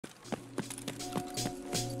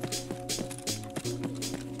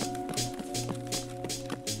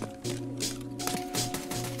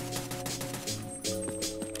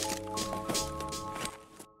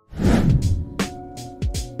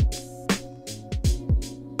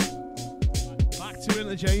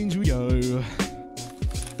Interchange we go.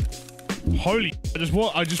 Holy,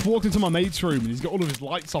 I just walked into my mate's room and he's got all of his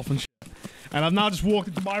lights off and shit. And I've now just walked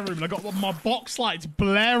into my room and I got my box lights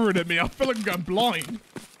blaring at me. I feel like I'm going blind.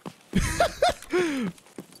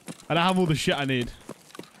 And I have all the shit I need.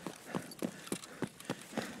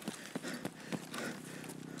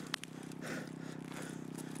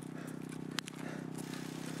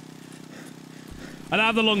 And I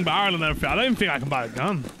have the long barrel and everything. I don't even think I can buy a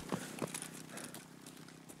gun.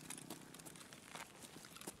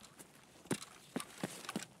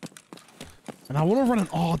 And I want to run an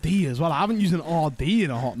RD as well. I haven't used an RD in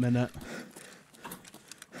a hot minute.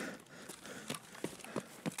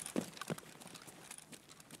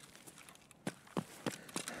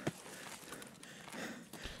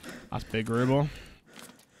 That's big, Ruble.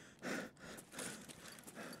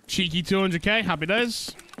 Cheeky 200k. Happy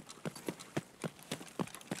days.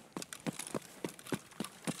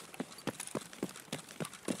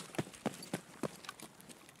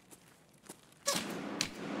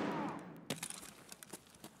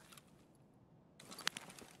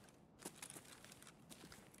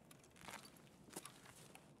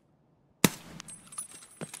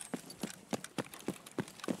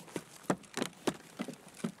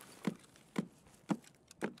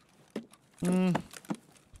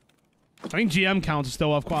 I think GM counts are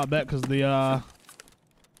still off quite a bit because the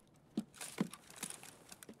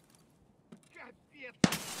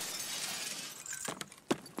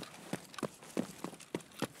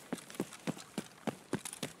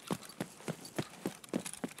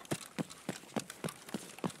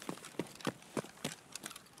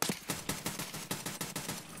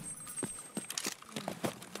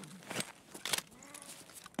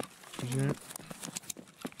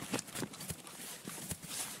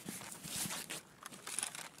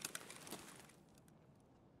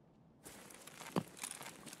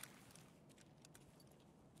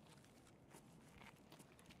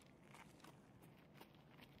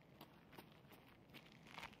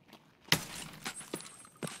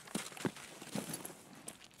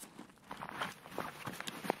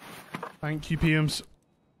thank you, PMs.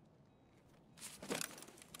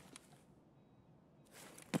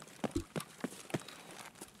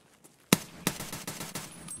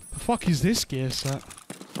 The fuck is this gear set?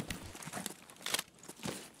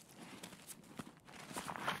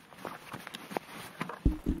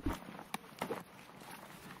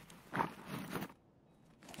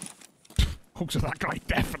 So that guy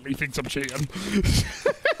definitely thinks I'm cheating.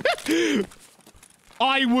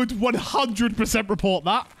 I would 100% report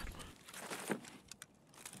that.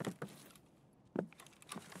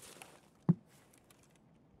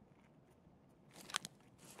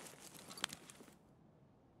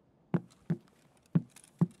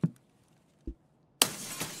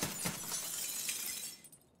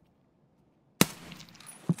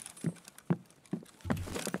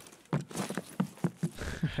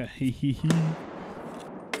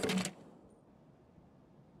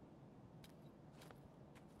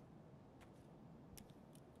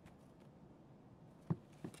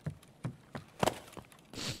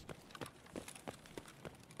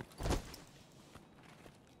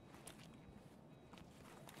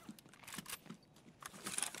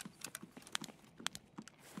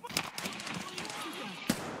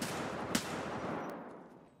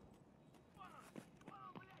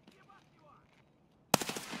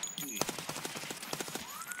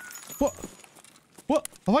 What?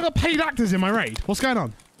 Have I got paid actors in my raid? What's going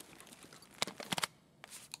on?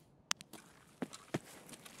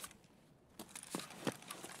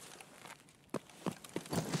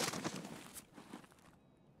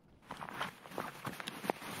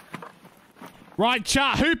 Right,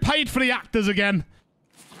 chat. Who paid for the actors again?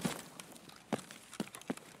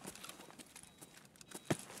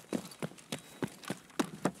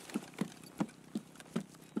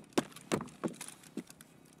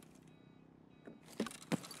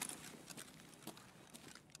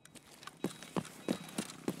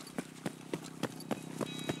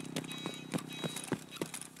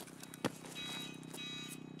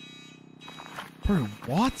 Bro,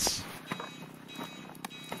 what?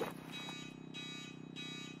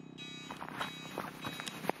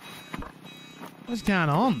 What's going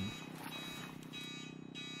on?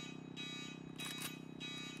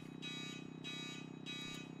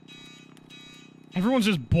 Everyone's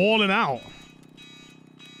just balling out.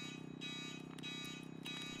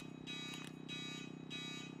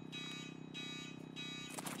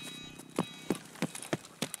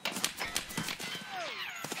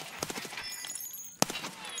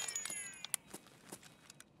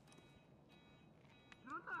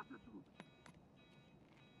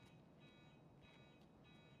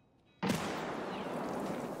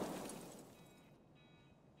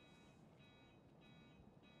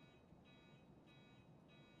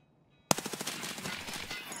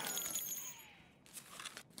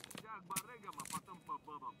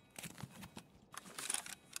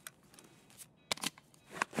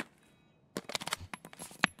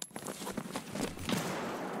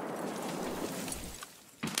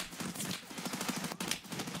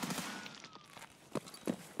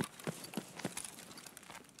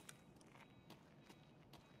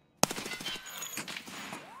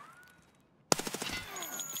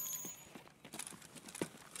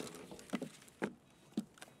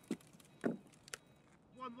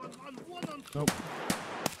 Nope.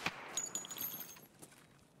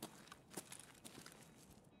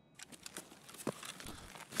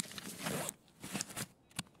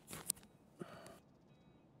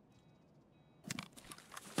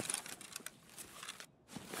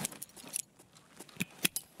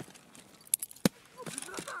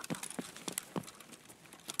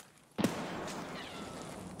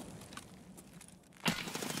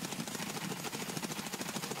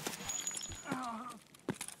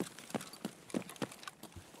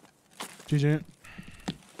 GG.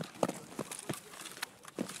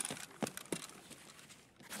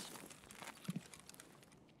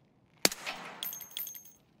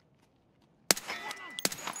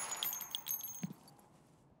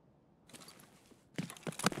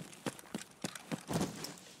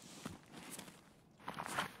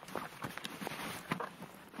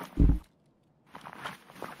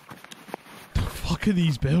 The fuck are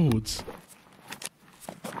these builds?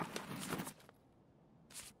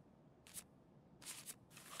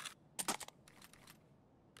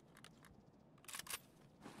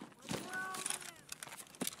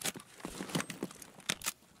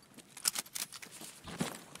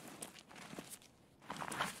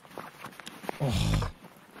 Oh,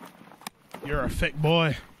 you're a thick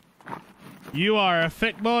boy. You are a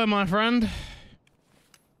thick boy, my friend.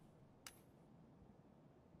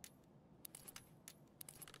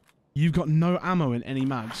 You've got no ammo in any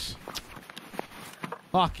mags.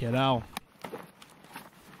 Fuck it hell.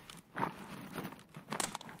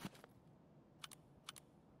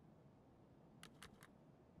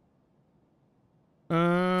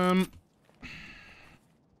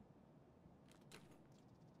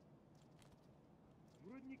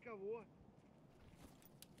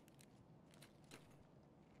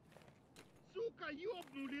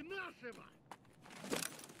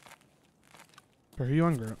 Are you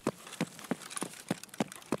hungry?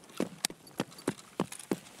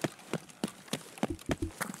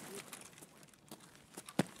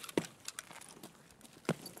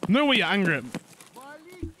 No way you're angry.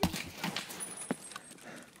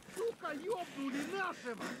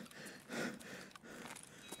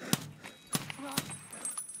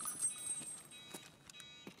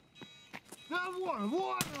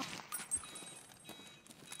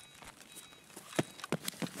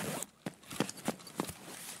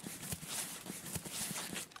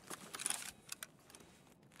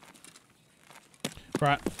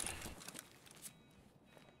 Right.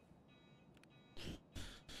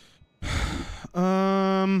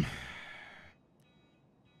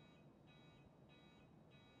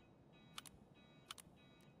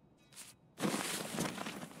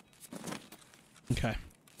 Okay.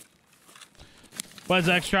 Where's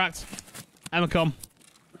the extract? Emma, come.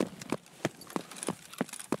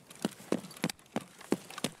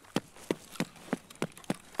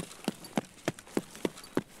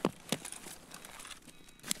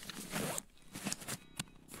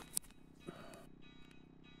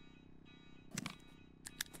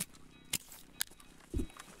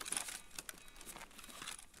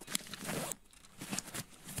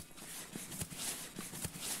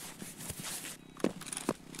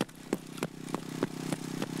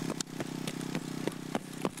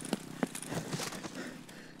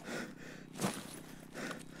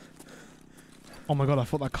 Oh my god, I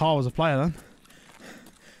thought that car was a player then.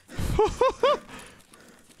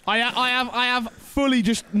 I have fully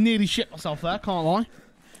just nearly shit myself there, can't lie.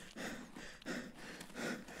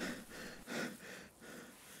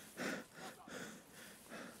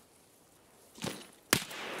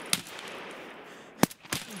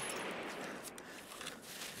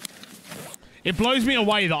 It blows me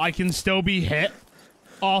away that I can still be hit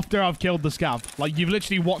after I've killed the scav. Like, you've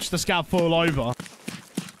literally watched the scav fall over.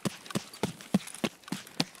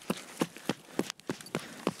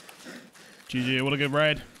 GG, what a good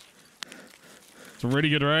raid. It's a really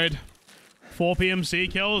good raid. 4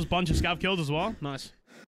 PMC kills, bunch of scav kills as well. Nice.